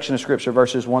whole section of Scripture,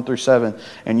 verses 1 through 7,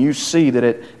 and you see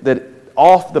that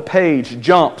off the page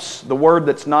jumps the word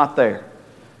that's not there,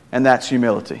 and that's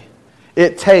humility.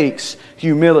 It takes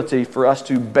humility for us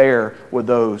to bear with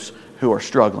those who are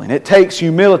struggling. It takes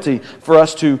humility for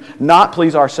us to not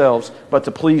please ourselves, but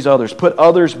to please others. Put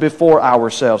others before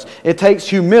ourselves. It takes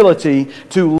humility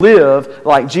to live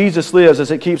like Jesus lives,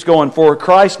 as it keeps going. For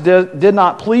Christ did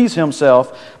not please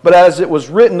Himself, but as it was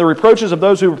written, the reproaches of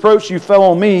those who reproached you fell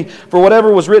on me. For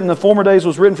whatever was written in the former days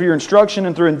was written for your instruction,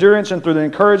 and through endurance and through the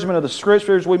encouragement of the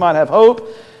Scriptures we might have hope.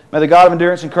 May the God of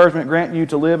endurance and encouragement grant you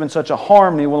to live in such a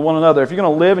harmony with one another. If you're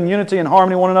going to live in unity and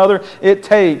harmony with one another, it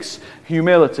takes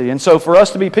humility. And so for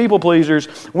us to be people pleasers,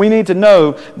 we need to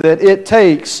know that it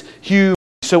takes humility.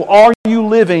 So are you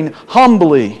living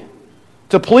humbly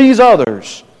to please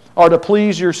others or to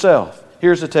please yourself?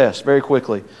 Here's the test very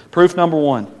quickly. Proof number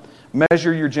 1,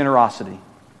 measure your generosity.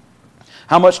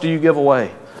 How much do you give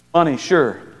away? Money,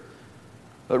 sure.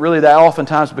 But really that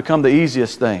oftentimes becomes the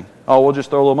easiest thing. Oh, we'll just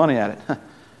throw a little money at it.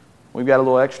 We've got a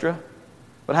little extra.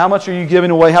 But how much are you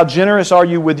giving away? How generous are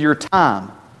you with your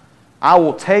time? I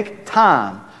will take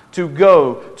time to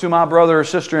go to my brother or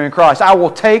sister in Christ. I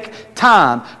will take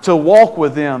time to walk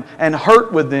with them and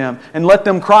hurt with them and let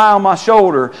them cry on my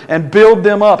shoulder and build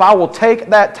them up. I will take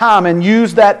that time and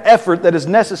use that effort that is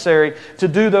necessary to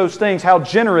do those things. How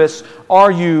generous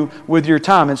are you with your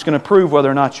time? It's going to prove whether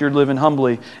or not you're living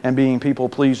humbly and being people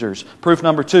pleasers. Proof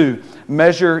number 2,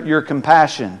 measure your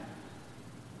compassion.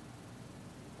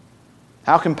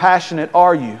 How compassionate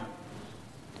are you?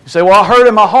 You say, well, I hurt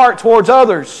in my heart towards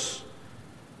others.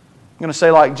 I'm going to say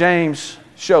like James,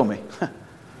 show me.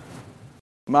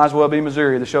 Might as well be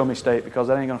Missouri, the show me state, because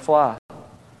that ain't going to fly.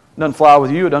 It doesn't fly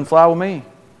with you, it doesn't fly with me.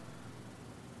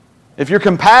 If your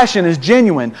compassion is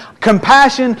genuine,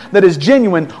 compassion that is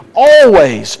genuine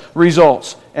always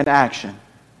results in action.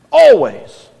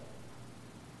 Always.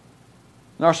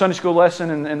 In our Sunday school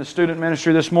lesson in the student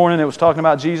ministry this morning, it was talking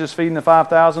about Jesus feeding the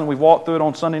 5,000. We've walked through it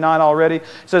on Sunday night already. It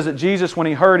says that Jesus, when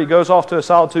He heard, He goes off to a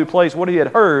solitude place. What He had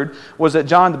heard was that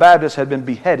John the Baptist had been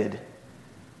beheaded.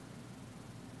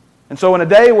 And so in a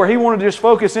day where He wanted to just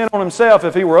focus in on Himself,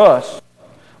 if He were us,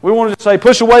 we wanted to say,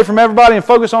 push away from everybody and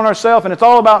focus on ourselves, and it's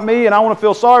all about me, and I want to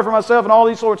feel sorry for myself, and all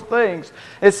these sorts of things.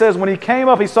 It says when He came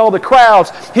up, He saw the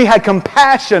crowds, He had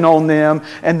compassion on them,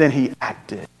 and then He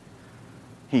acted.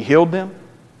 He healed them.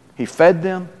 He fed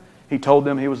them. He told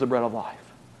them He was the bread of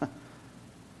life.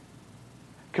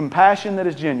 Compassion that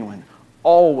is genuine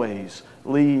always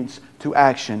leads to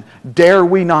action. Dare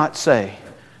we not say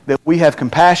that we have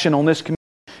compassion on this community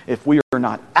if we are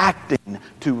not acting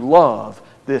to love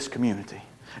this community?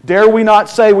 Dare we not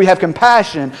say we have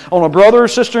compassion on a brother or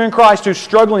sister in Christ who's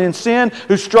struggling in sin,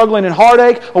 who's struggling in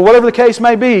heartache, or whatever the case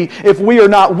may be, if we are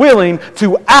not willing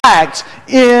to act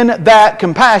in that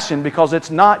compassion, because it's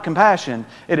not compassion.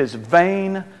 It is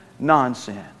vain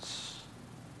nonsense.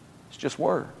 It's just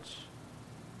words.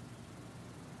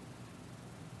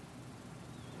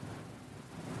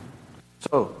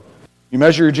 So, you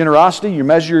measure your generosity, you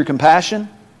measure your compassion,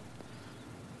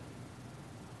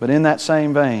 but in that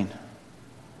same vein,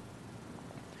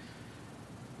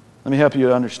 let me help you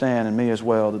to understand, and me as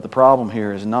well, that the problem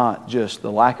here is not just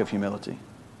the lack of humility.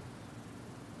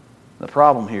 The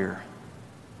problem here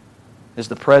is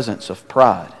the presence of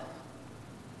pride.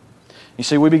 You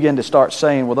see, we begin to start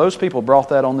saying, well, those people brought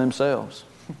that on themselves.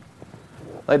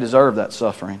 They deserve that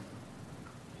suffering.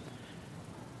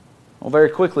 Well,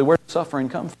 very quickly, where does suffering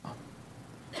come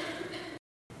from?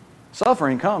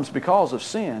 Suffering comes because of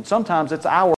sin. Sometimes it's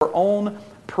our own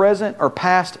present or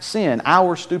past sin,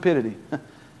 our stupidity.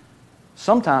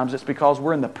 Sometimes it's because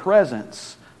we're in the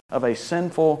presence of a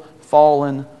sinful,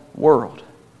 fallen world.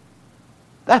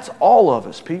 That's all of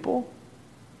us, people.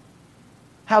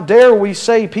 How dare we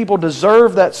say people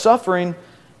deserve that suffering?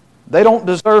 They don't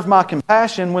deserve my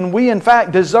compassion, when we in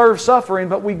fact deserve suffering,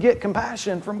 but we get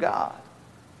compassion from God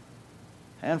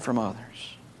and from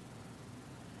others.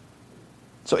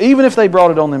 So even if they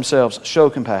brought it on themselves, show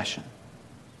compassion.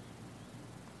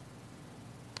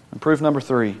 And proof number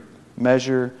 3,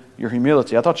 measure your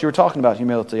humility. I thought you were talking about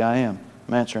humility. I am.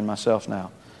 I'm answering myself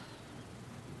now.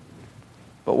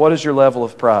 But what is your level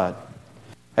of pride?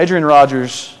 Adrian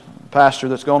Rogers, pastor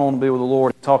that's gone on to be with the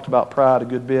Lord, talked about pride a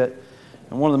good bit.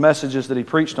 And one of the messages that he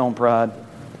preached on pride,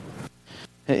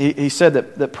 he said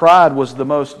that pride was the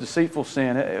most deceitful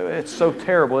sin. It's so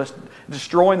terrible. It's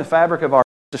destroying the fabric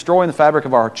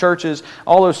of our churches,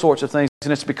 all those sorts of things.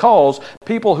 And it's because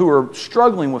people who are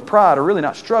struggling with pride are really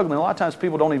not struggling. A lot of times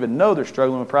people don't even know they're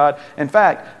struggling with pride. In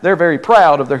fact, they're very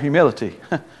proud of their humility.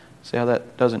 See how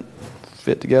that doesn't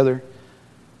fit together?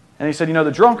 And he said,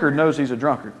 the drunkard knows he's a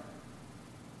drunkard.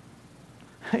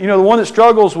 The one that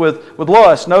struggles with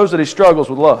lust knows that he struggles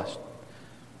with lust.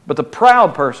 But the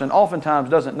proud person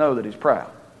oftentimes doesn't know that he's proud.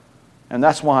 And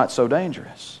that's why it's so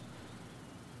dangerous.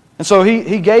 And so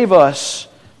he gave us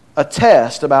a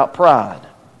test about pride.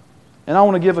 And I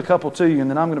want to give a couple to you, and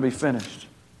then I'm going to be finished.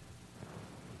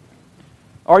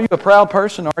 Are you a proud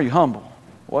person or are you humble?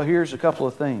 Well, here's a couple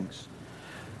of things.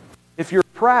 If you're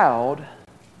proud,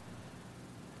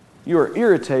 you are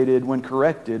irritated when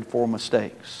corrected for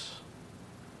mistakes.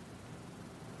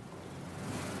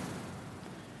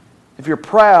 If you're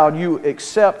proud, you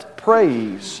accept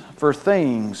praise for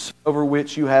things over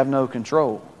which you have no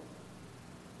control.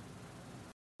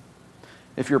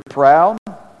 If you're proud,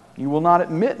 you will not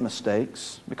admit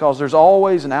mistakes because there's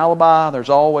always an alibi, there's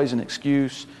always an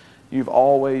excuse. You're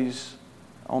always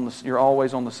on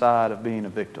the side of being a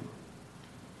victim.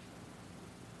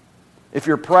 If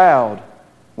you're proud,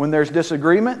 when there's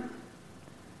disagreement,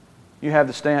 you have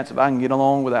the stance of, I can get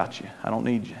along without you. I don't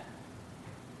need you.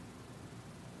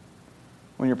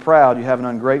 When you're proud, you have an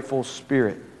ungrateful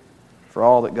spirit for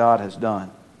all that God has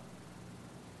done.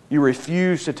 You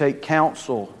refuse to take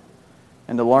counsel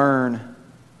and to learn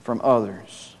from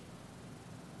others.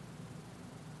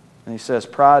 And he says,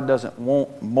 pride doesn't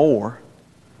want more.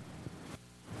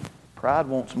 Pride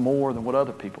wants more than what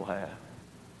other people have.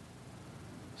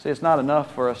 See, it's not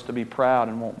enough for us to be proud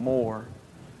and want more.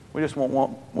 We just want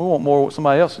more of what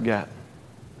somebody else has got,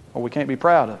 or we can't be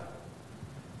proud of it.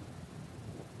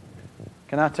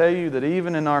 Can I tell you that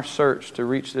even in our search to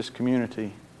reach this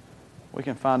community, we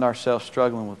can find ourselves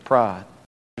struggling with pride.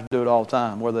 We do it all the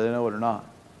time, whether they know it or not.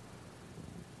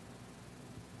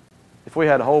 If we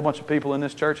had a whole bunch of people in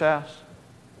this church house,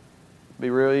 it'd be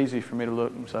real easy for me to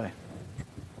look and say,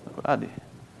 look what I did.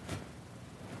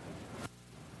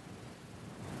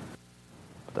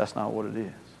 That's not what it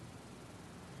is.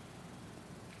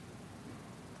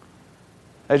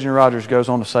 Adrian Rogers goes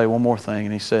on to say one more thing,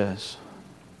 and he says,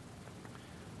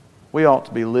 we ought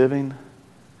to be living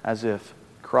as if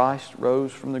Christ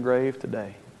rose from the grave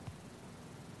today,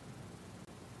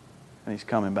 and He's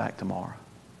coming back tomorrow.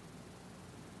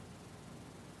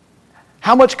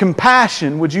 How much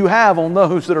compassion would you have on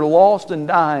those that are lost and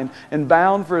dying and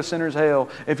bound for a sinner's hell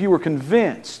if you were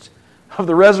convinced of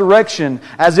the resurrection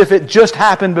as if it just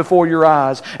happened before your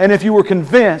eyes, and if you were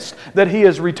convinced that He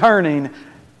is returning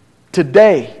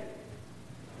today?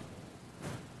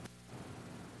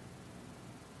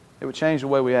 It would change the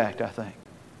way we act, I think.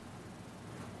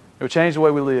 It would change the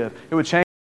way we live. It would change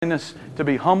us to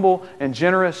be humble and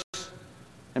generous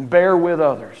and bear with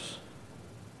others.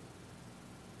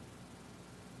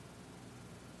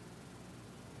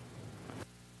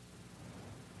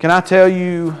 Can I tell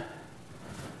you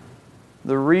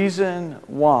the reason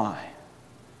why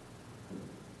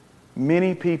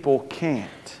many people can't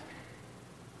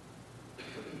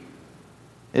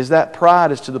is that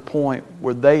pride is to the point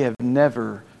where they have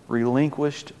never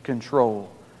relinquished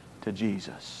control to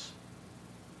Jesus.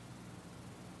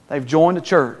 They've joined a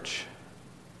church.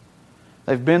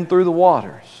 They've been through the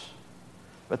waters,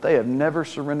 but they have never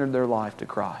surrendered their life to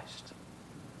Christ.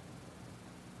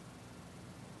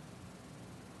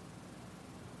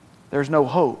 There's no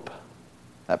hope.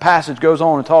 That passage goes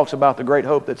on and talks about the great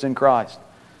hope that's in Christ.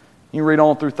 You read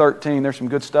on through 13, there's some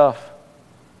good stuff.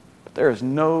 But there is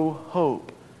no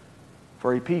hope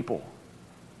for a people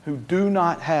who do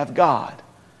not have God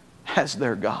as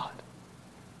their God.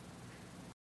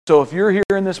 So if you're here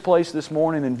in this place this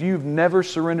morning and you've never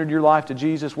surrendered your life to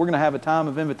Jesus, we're going to have a time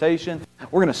of invitation.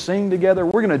 We're going to sing together.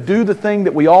 We're going to do the thing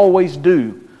that we always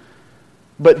do.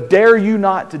 But dare you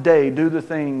not today do the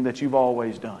thing that you've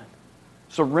always done.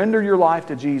 Surrender your life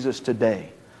to Jesus today.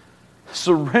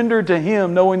 Surrender to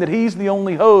Him knowing that He's the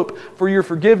only hope for your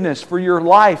forgiveness, for your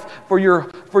life, for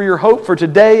your hope for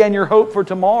today and your hope for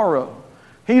tomorrow.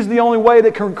 He's the only way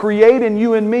that can create in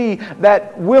you and me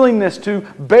that willingness to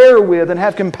bear with and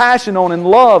have compassion on and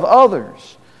love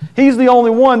others. He's the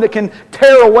only one that can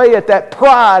tear away at that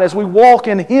pride as we walk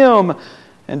in Him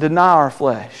and deny our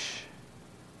flesh.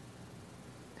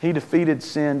 He defeated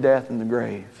sin, death, and the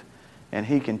grave. And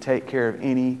He can take care of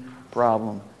any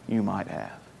problem you might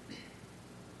have.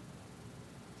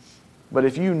 But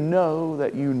if you know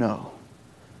that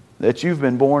you've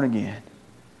been born again,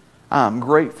 I'm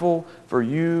grateful for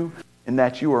you and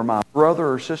that you are my brother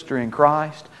or sister in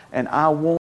Christ, and I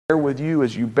want to bear with you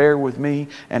as you bear with me,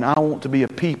 and I want to be a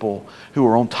people who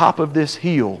are on top of this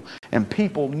hill, and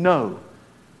people know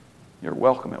you're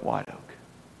welcome at White Oak.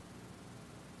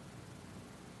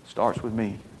 Starts with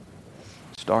me.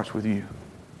 Starts with you.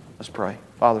 Let's pray.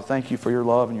 Father, thank You for Your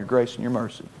love and Your grace and Your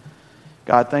mercy.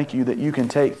 God, thank You that You can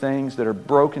take things that are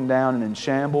broken down and in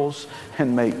shambles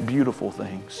and make beautiful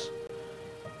things.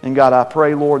 And God, I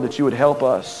pray, Lord, that You would help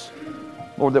us.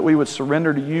 Lord, that we would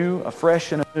surrender to You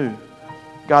afresh and anew.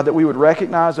 God, that we would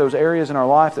recognize those areas in our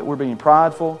life that we're being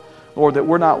prideful. Lord, that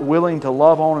we're not willing to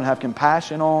love on and have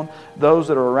compassion on those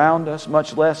that are around us,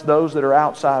 much less those that are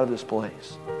outside of this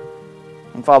place.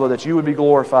 And Father, that You would be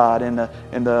glorified in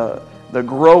the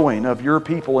growing of Your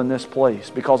people in this place.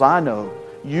 Because I know,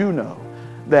 You know,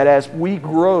 that as we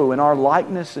grow in our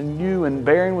likeness in You and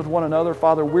bearing with one another,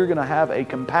 Father, we're going to have a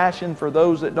compassion for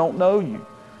those that don't know You.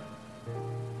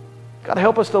 God,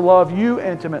 help us to love You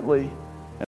intimately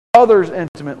and others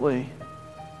intimately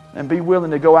and be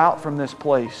willing to go out from this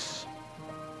place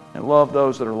and love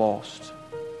those that are lost.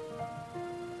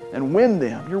 And win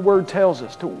them. Your Word tells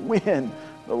us to win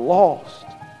the lost.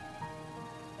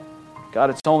 God,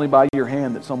 it's only by Your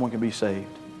hand that someone can be saved.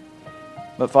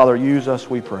 But Father, use us,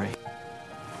 we pray,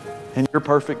 in Your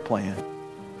perfect plan.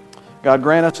 God,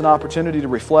 grant us an opportunity to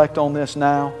reflect on this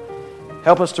now.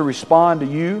 Help us to respond to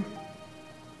You,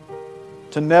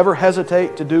 to never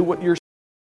hesitate to do what You're